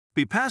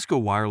The PASCO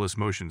Wireless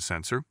Motion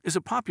Sensor is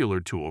a popular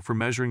tool for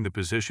measuring the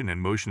position and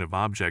motion of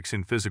objects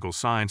in physical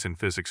science and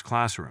physics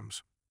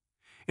classrooms.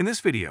 In this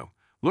video,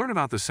 learn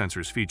about the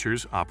sensor's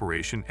features,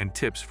 operation, and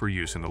tips for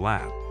use in the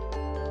lab.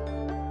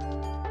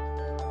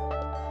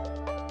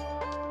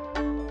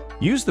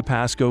 Use the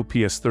PASCO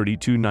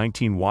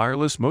PS3219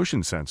 Wireless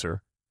Motion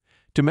Sensor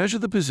to measure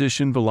the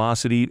position,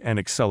 velocity, and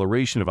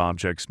acceleration of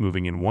objects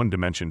moving in one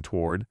dimension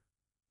toward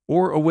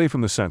or away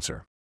from the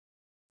sensor.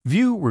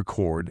 View,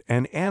 record,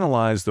 and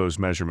analyze those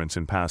measurements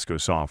in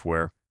PASCO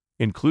software,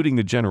 including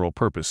the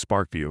general-purpose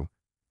SparkView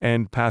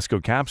and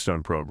PASCO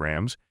Capstone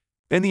programs,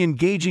 and the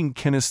engaging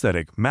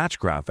kinesthetic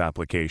MatchGraph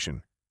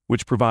application,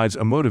 which provides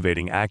a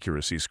motivating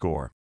accuracy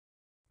score.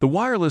 The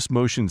wireless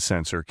motion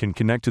sensor can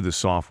connect to the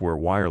software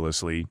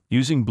wirelessly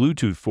using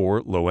Bluetooth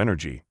for low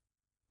energy,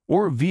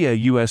 or via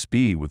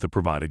USB with the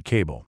provided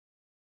cable.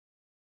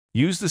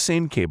 Use the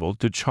same cable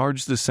to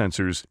charge the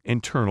sensor's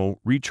internal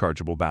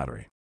rechargeable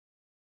battery.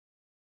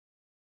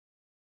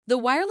 The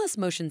wireless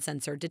motion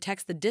sensor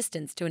detects the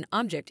distance to an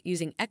object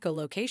using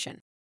echolocation.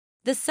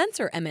 The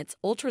sensor emits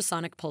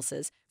ultrasonic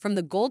pulses from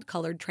the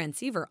gold-colored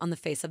transceiver on the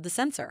face of the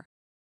sensor.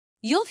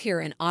 You'll hear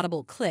an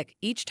audible click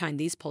each time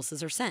these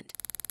pulses are sent.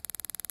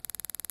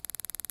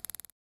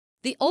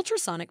 The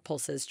ultrasonic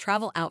pulses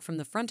travel out from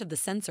the front of the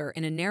sensor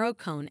in a narrow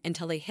cone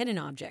until they hit an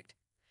object,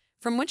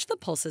 from which the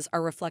pulses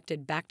are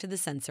reflected back to the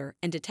sensor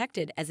and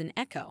detected as an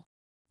echo.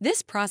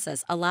 This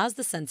process allows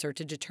the sensor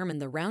to determine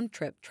the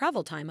round-trip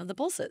travel time of the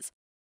pulses.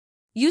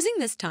 Using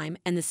this time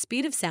and the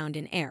speed of sound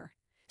in air,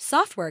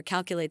 software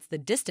calculates the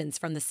distance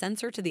from the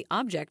sensor to the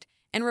object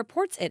and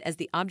reports it as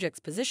the object's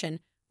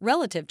position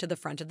relative to the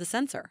front of the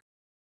sensor.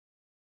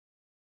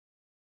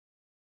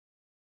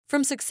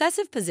 From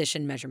successive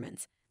position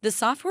measurements, the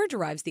software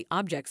derives the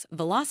object's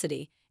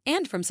velocity,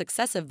 and from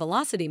successive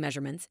velocity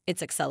measurements,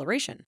 its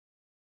acceleration.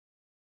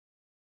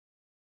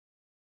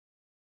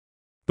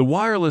 The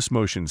wireless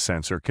motion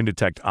sensor can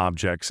detect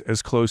objects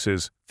as close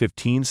as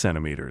 15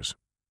 centimeters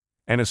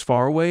and as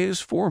far away as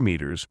 4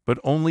 meters, but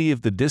only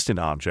if the distant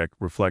object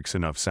reflects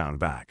enough sound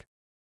back.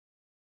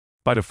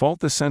 By default,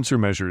 the sensor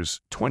measures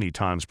 20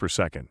 times per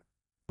second,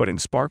 but in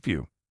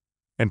SparkView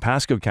and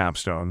PASCO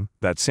Capstone,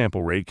 that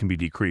sample rate can be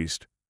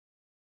decreased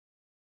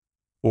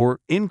or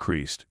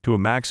increased to a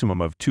maximum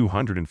of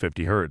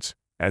 250 Hz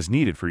as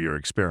needed for your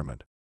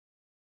experiment.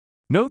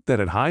 Note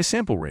that at high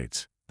sample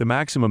rates, the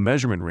maximum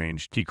measurement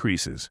range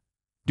decreases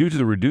due to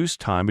the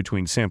reduced time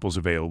between samples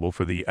available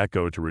for the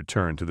echo to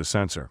return to the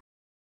sensor.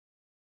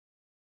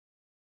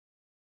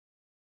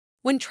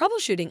 When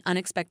troubleshooting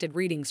unexpected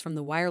readings from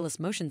the wireless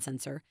motion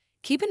sensor,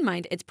 keep in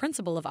mind its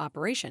principle of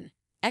operation,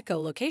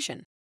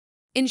 echolocation.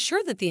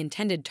 Ensure that the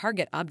intended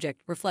target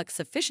object reflects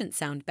sufficient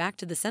sound back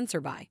to the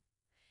sensor by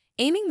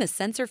aiming the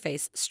sensor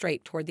face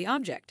straight toward the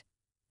object,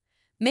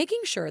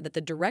 making sure that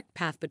the direct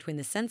path between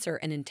the sensor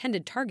and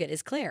intended target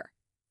is clear,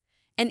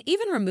 and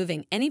even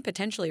removing any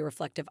potentially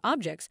reflective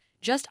objects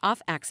just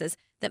off-axis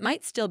that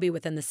might still be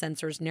within the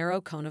sensor's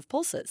narrow cone of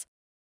pulses.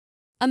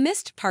 A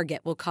missed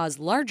target will cause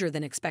larger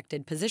than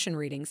expected position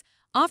readings,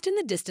 often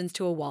the distance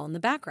to a wall in the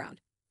background,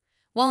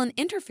 while an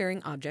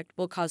interfering object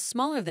will cause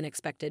smaller than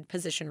expected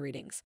position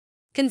readings.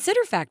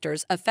 Consider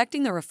factors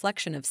affecting the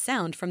reflection of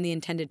sound from the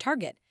intended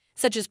target,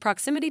 such as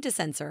proximity to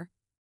sensor,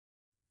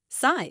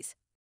 size,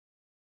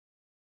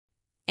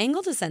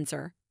 angle to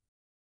sensor,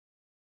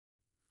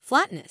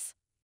 flatness,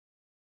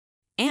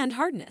 and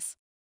hardness.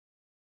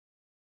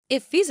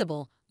 If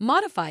feasible,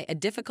 modify a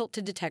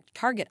difficult-to-detect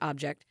target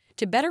object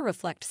to better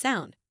reflect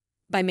sound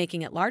by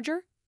making it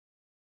larger,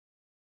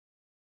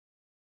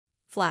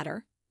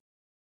 flatter,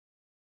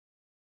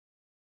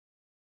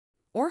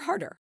 or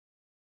harder.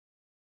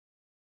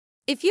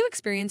 If you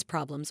experience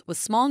problems with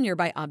small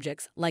nearby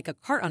objects like a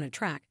cart on a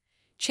track,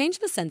 change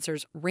the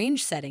sensor's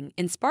range setting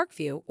in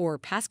SparkView or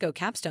PASCO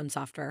Capstone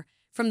software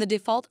from the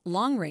default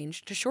long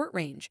range to short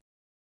range.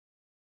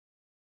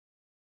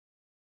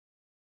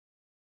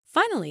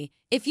 Finally,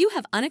 if you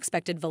have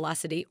unexpected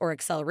velocity or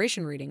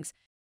acceleration readings,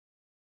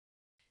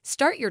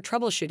 start your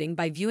troubleshooting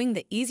by viewing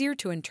the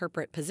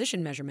easier-to-interpret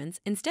position measurements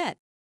instead.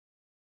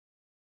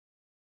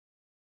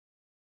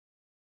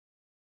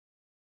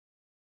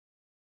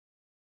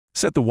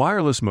 Set the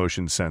wireless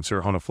motion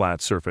sensor on a flat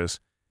surface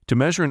to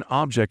measure an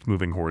object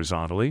moving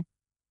horizontally,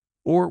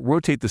 or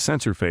rotate the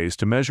sensor face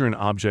to measure an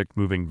object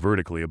moving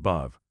vertically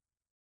above.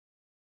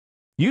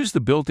 Use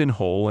the built-in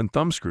hole and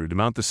thumb screw to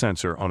mount the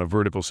sensor on a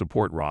vertical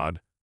support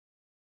rod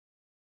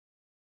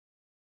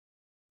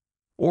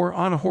or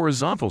on a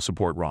horizontal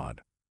support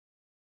rod.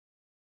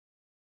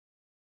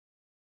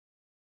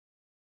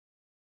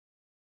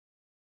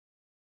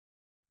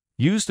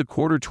 Use the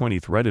 1/4-20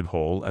 threaded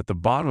hole at the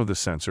bottom of the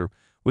sensor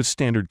with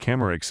standard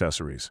camera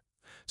accessories,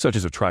 such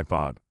as a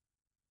tripod,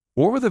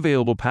 or with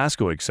available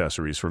PASCO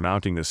accessories for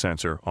mounting the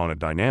sensor on a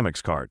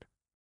dynamics cart,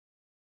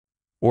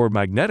 or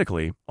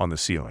magnetically on the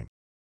ceiling.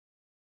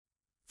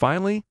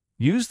 Finally,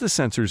 use the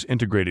sensor's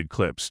integrated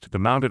clips to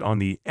mount it on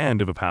the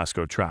end of a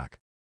PASCO track.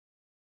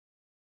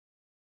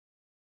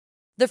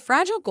 The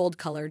fragile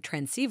gold-colored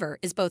transceiver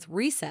is both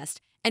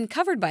recessed and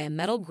covered by a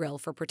metal grill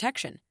for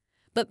protection,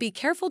 but be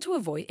careful to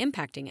avoid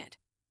impacting it.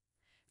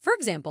 For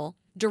example,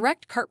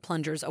 direct cart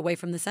plungers away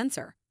from the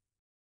sensor.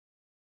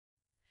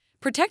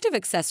 Protective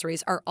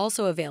accessories are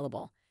also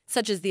available,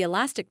 such as the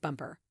elastic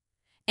bumper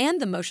and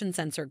the motion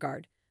sensor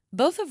guard,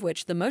 both of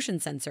which the motion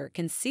sensor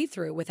can see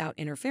through without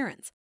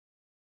interference.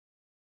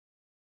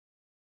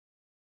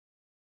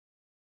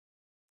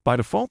 By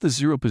default, the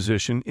zero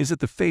position is at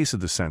the face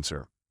of the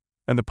sensor,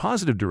 and the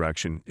positive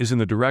direction is in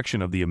the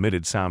direction of the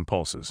emitted sound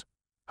pulses.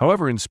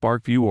 However, in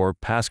SparkView or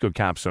PASCO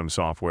Capstone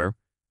software,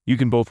 you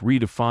can both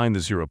redefine the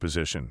zero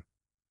position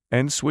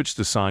and switch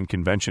the sign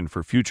convention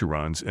for future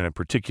runs in a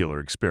particular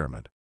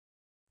experiment.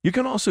 You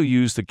can also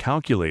use the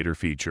calculator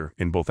feature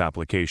in both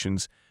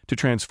applications to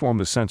transform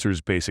the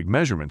sensor's basic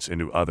measurements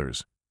into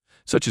others,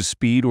 such as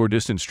speed or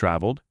distance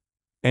traveled,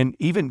 and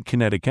even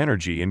kinetic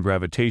energy and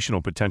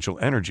gravitational potential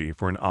energy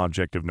for an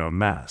object of known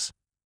mass.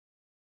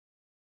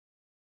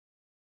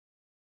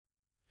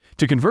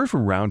 To convert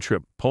from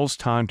round-trip pulse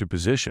time to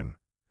position,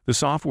 the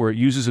software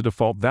uses a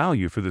default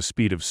value for the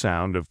speed of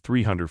sound of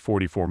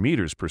 344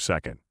 meters per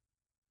second.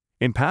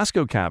 In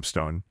PASCO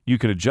Capstone, you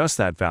can adjust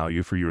that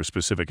value for your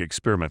specific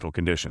experimental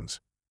conditions.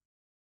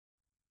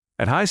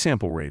 At high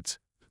sample rates,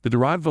 the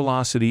derived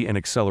velocity and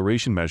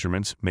acceleration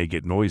measurements may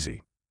get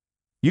noisy.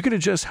 You can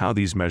adjust how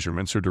these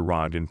measurements are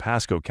derived in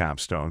PASCO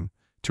Capstone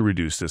to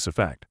reduce this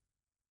effect.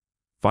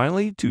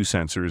 Finally, two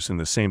sensors in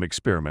the same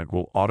experiment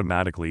will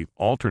automatically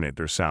alternate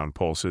their sound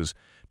pulses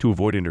to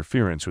avoid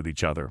interference with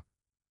each other,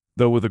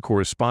 though with a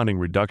corresponding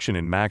reduction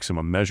in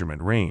maximum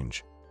measurement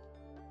range.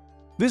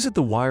 Visit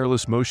the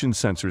Wireless Motion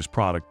Sensors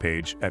product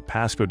page at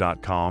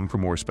pasco.com for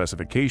more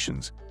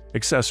specifications,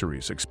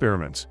 accessories,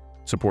 experiments,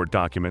 support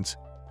documents,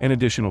 and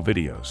additional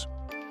videos.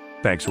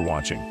 Thanks for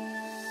watching.